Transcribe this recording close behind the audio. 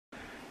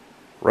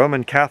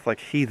Roman Catholic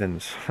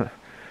heathens.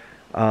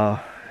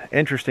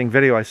 Interesting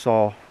video I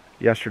saw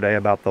yesterday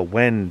about the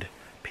Wend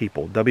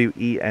people,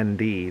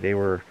 W-E-N-D. They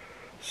were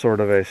sort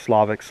of a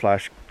Slavic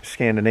 /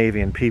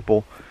 Scandinavian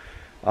people,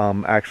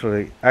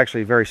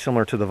 actually very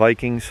similar to the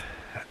Vikings,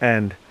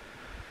 and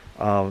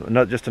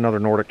not just another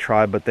Nordic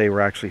tribe, but they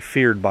were actually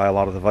feared by a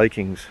lot of the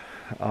Vikings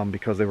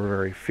because they were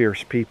very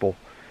fierce people.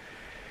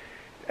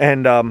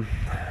 And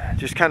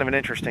just kind of an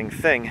interesting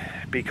thing,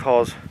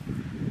 because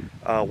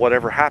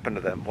whatever happened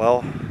to them?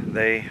 Well,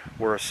 they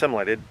were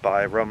assimilated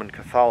by Roman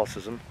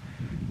Catholicism.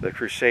 The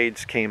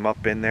Crusades came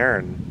up in there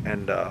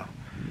and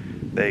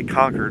they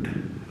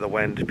conquered the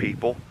Wend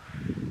people.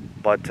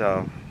 But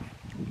a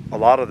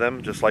lot of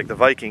them, just like the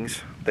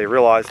Vikings, they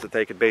realized that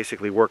they could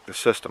basically work the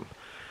system.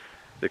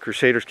 The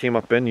Crusaders came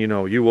up in,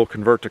 you will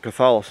convert to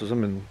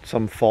Catholicism, and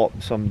some fought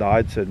and some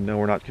died, said, no,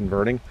 we're not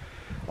converting.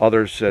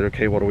 Others said,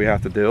 okay, what do we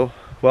have to do?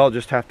 Well,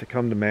 just have to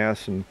come to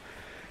Mass, and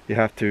you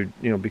have to,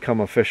 become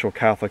official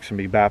Catholics and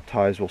be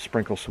baptized. We'll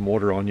sprinkle some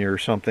water on you or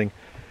something,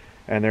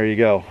 and there you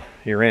go,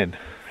 you're in.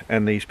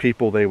 And these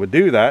people, they would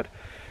do that,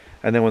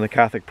 and then when the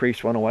Catholic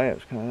priest went away, it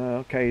was kind of,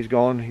 okay, he's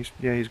gone.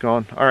 He's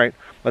gone. All right,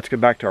 let's get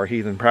back to our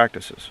heathen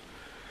practices.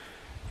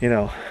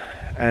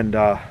 And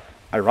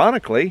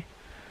ironically,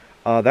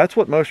 that's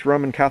what most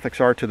Roman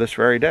Catholics are to this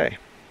very day.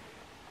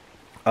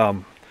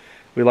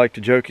 We like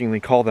to jokingly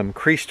call them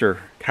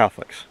Creaster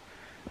Catholics.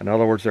 In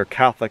other words, they're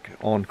Catholic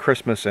on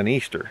Christmas and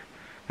Easter.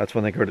 That's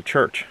when they go to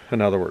church,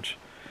 in other words.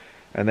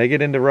 And they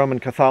get into Roman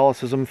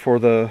Catholicism for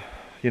the,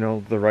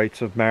 the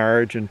rites of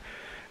marriage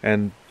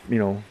and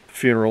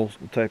funeral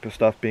type of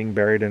stuff, being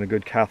buried in a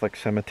good Catholic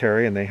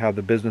cemetery, and they have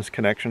the business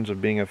connections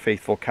of being a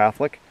faithful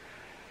Catholic.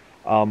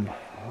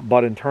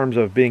 But in terms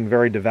of being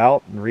very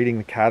devout and reading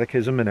the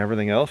catechism and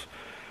everything else,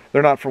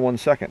 they're not for 1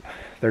 second.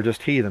 They're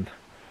just heathen.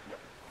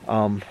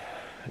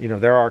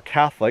 There are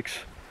Catholics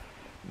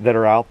that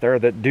are out there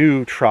that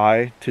do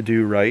try to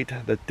do right,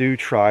 that do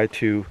try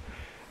to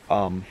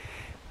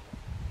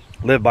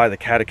live by the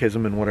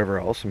catechism and whatever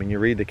else. I mean, you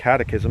read the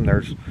catechism,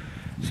 there's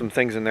some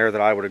things in there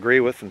that I would agree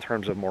with in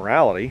terms of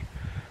morality.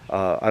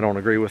 I don't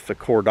agree with the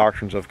core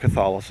doctrines of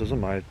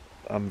Catholicism.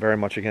 I'm very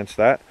much against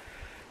that.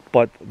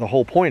 But the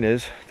whole point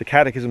is, the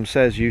catechism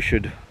says you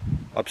should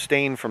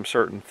abstain from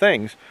certain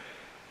things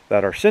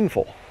that are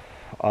sinful.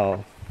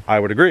 I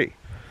would agree.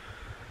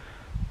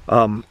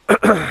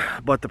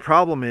 But the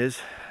problem is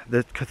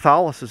that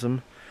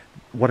Catholicism,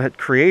 what had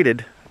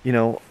created,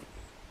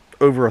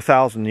 over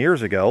 1,000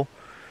 years ago,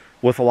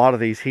 with a lot of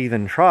these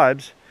heathen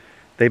tribes,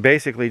 they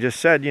basically just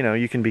said,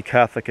 you can be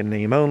Catholic in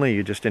name only,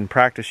 you just in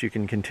practice you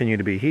can continue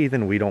to be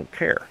heathen, we don't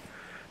care,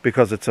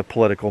 because it's a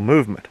political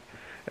movement.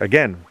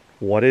 Again,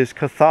 what is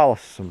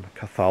Catholicism?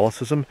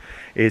 Catholicism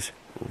is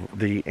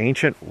the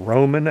ancient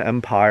Roman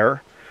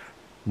Empire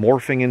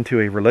morphing into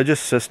a religious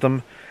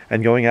system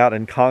and going out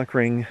and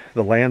conquering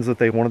the lands that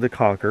they wanted to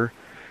conquer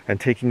and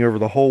taking over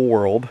the whole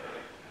world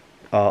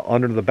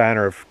under the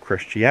banner of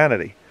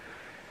Christianity.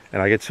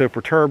 And I get so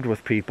perturbed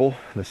with people.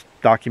 This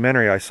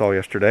documentary I saw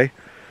yesterday,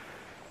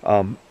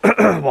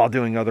 while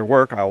doing other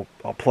work, I'll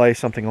play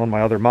something on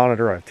my other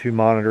monitor. I have 2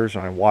 monitors,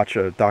 and I watch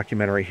a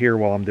documentary here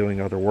while I'm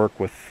doing other work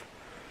with,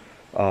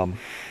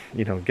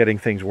 getting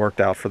things worked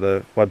out for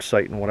the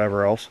website and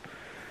whatever else.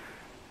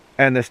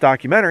 And this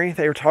documentary,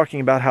 they were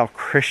talking about how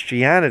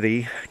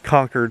Christianity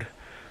conquered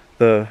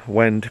the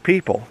Wend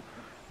people.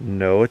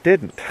 No, it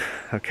didn't.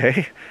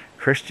 Okay?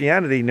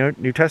 Christianity,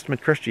 New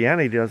Testament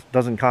Christianity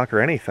doesn't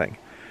conquer anything.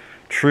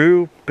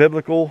 True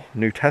biblical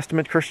New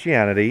Testament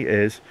Christianity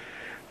is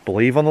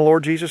believe on the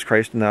Lord Jesus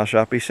Christ and thou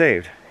shalt be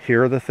saved.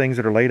 Here are the things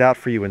that are laid out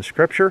for you in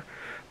Scripture,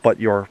 but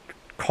your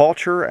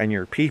culture and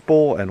your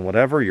people and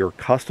whatever, your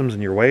customs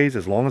and your ways,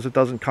 as long as it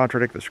doesn't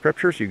contradict the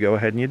Scriptures, you go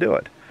ahead and you do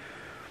it.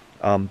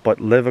 But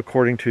live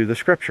according to the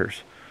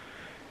Scriptures.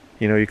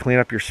 You clean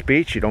up your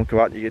speech, you don't go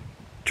out and you get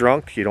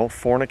drunk, you don't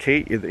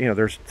fornicate,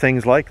 there's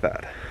things like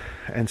that.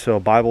 And so a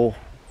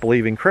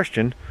Bible-believing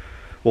Christian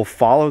will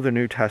follow the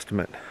New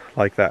Testament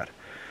like that.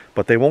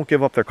 But they won't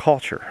give up their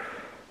culture.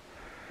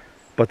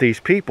 But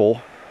these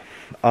people,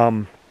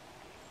 the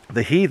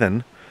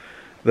heathen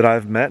that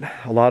I've met,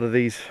 a lot of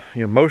these,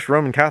 most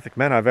Roman Catholic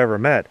men I've ever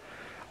met,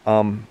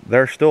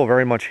 they're still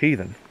very much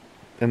heathen.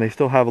 And they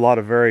still have a lot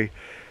of very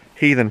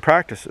heathen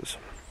practices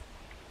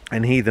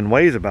and heathen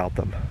ways about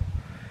them.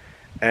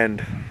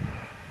 And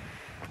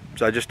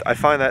so I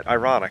find that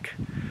ironic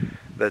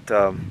that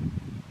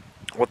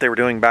what they were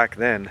doing back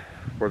then,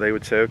 where they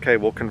would say, okay,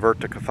 we'll convert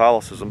to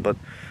Catholicism, but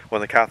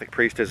when the Catholic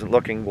priest isn't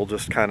looking, we'll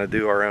just kind of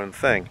do our own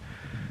thing.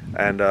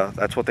 And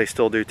that's what they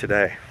still do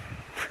today.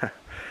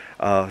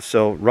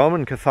 So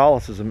Roman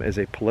Catholicism is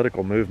a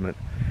political movement.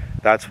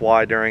 That's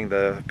why during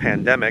the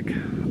pandemic,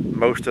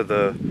 most of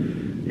the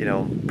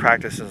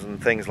practices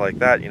and things like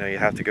that, you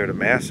have to go to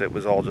Mass, it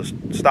was all just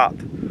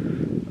stopped.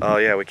 Oh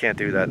yeah, we can't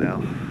do that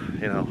now.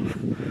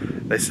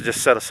 They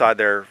just set aside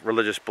their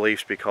religious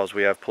beliefs because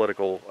we have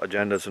political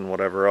agendas and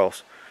whatever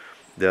else.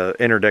 The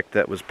interdict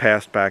that was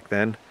passed back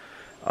then,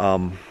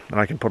 and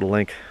I can put a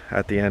link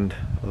at the end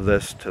of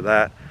this to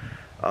that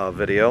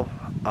video.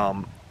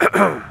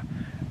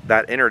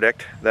 that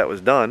interdict that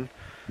was done,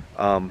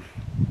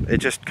 it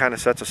just kind of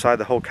sets aside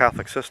the whole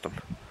Catholic system.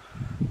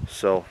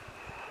 So,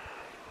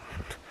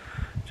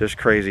 just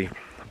crazy.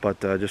 But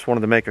just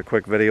wanted to make a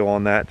quick video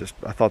on that.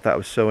 I thought that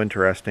was so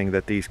interesting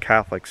that these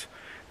Catholics,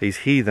 these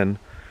heathen,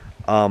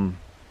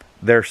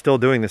 they're still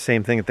doing the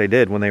same thing that they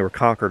did when they were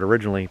conquered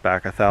originally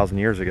back 1,000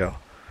 years ago.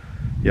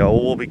 You know,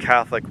 we'll be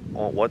Catholic.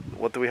 Well,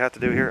 what do we have to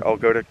do here? Oh,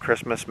 go to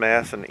Christmas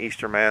Mass and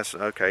Easter Mass.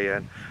 Okay,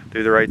 and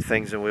do the right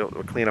things, and we'll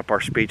clean up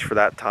our speech for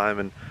that time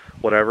and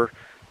whatever.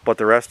 But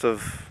the rest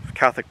of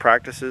Catholic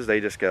practices, they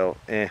just go,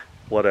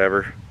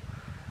 whatever.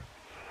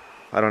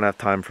 I don't have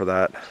time for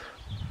that.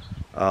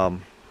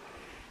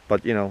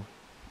 But, you know,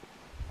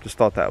 just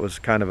thought that was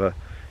kind of a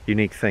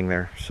unique thing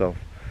there. So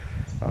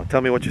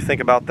tell me what you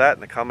think about that in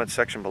the comments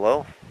section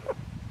below.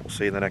 We'll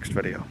see you in the next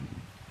video.